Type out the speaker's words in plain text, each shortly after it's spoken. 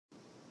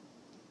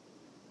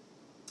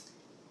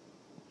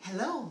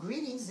Hello,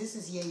 greetings. This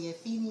is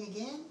Yeyefini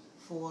again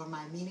for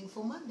my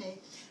Meaningful Monday.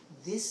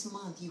 This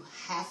month you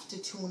have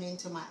to tune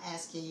into my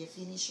Ask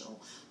Yeyefini show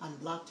on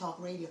Blog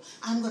Talk Radio.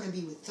 I'm going to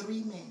be with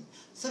three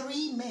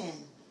men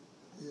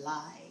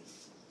live.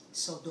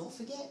 So don't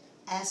forget,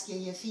 Ask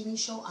Yeyefini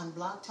show on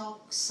Blog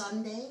Talk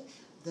Sunday,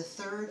 the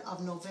 3rd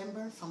of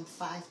November from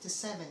 5 to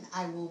 7.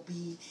 I will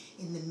be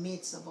in the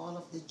midst of all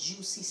of the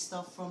juicy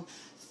stuff from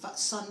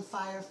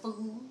Sunfire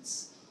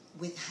Foods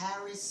with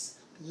Harris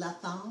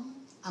Latham.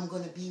 I'm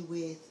going to be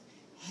with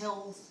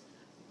health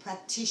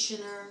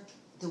practitioner,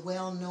 the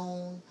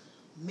well-known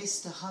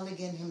Mr.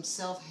 Hulligan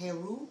himself,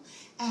 Heru.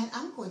 And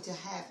I'm going to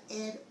have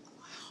Ed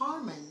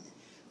Harmon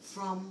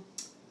from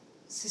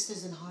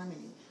Sisters in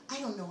Harmony. I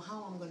don't know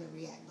how I'm going to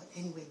react, but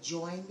anyway,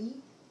 join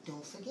me.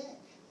 Don't forget,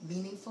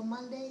 Meaningful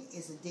Monday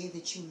is a day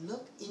that you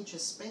look,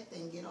 introspect,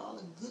 and get all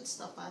the good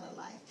stuff out of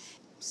life.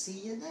 See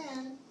you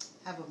then.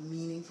 Have a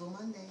meaningful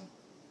Monday.